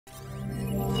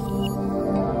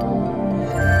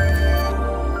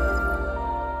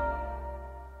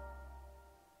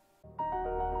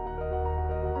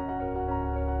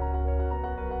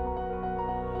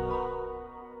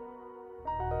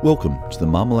Welcome to the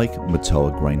Marmalake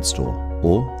Murtoa grain store,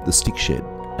 or the stick shed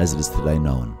as it is today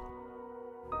known.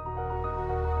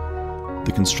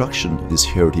 The construction of this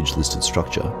heritage listed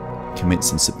structure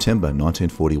commenced in September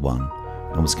 1941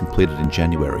 and was completed in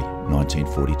January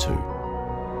 1942.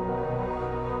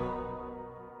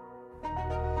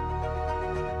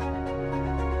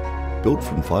 Built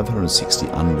from 560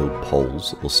 unmilled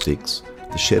poles or sticks,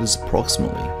 the shed is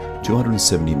approximately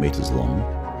 270 metres long,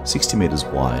 60 metres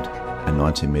wide and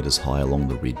 19 metres high along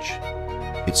the ridge.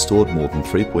 It stored more than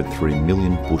 3.3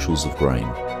 million bushels of grain.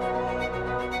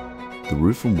 The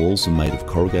roof and walls are made of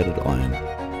corrugated iron,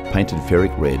 painted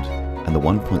ferric red, and the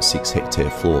 1.6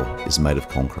 hectare floor is made of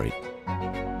concrete.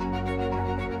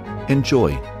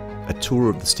 Enjoy a tour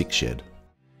of the stick shed.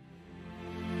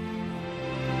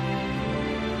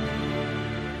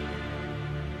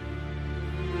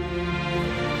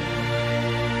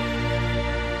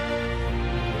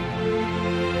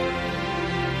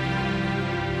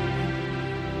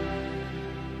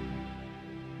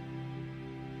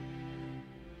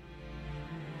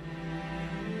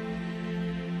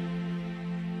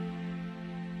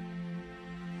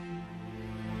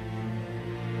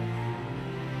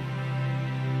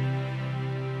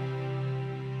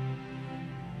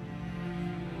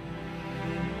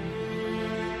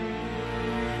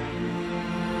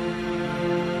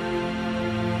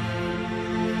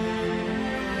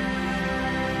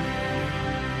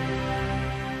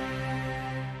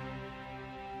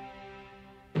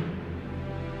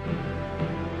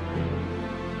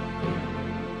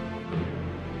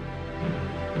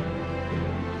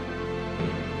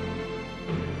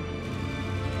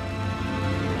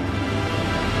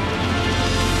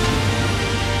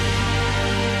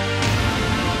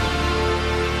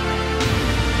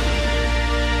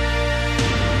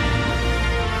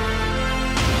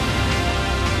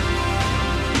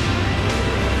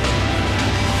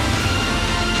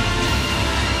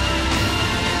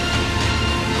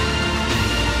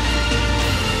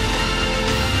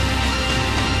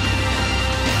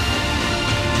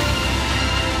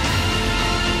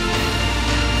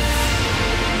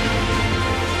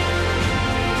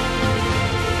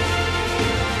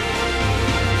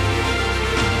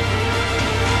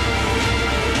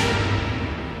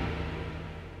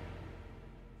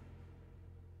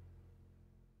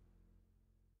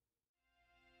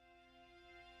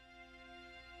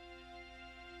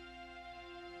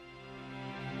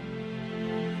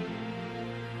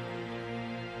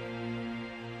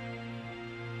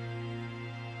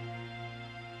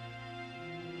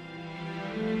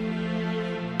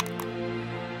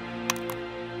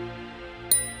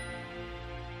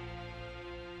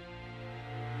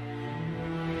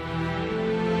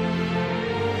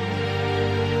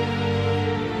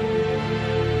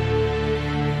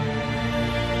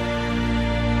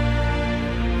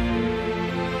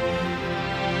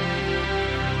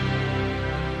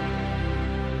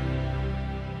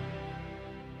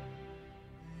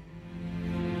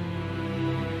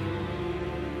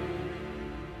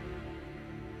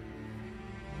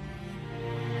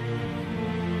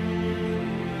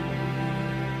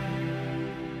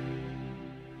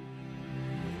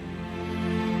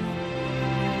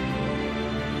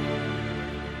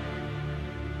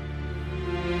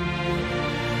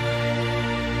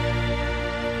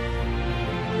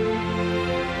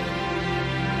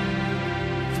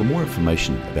 For more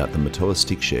information about the Murtoa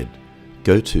Stick Shed,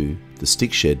 go to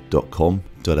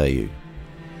thestickshed.com.au.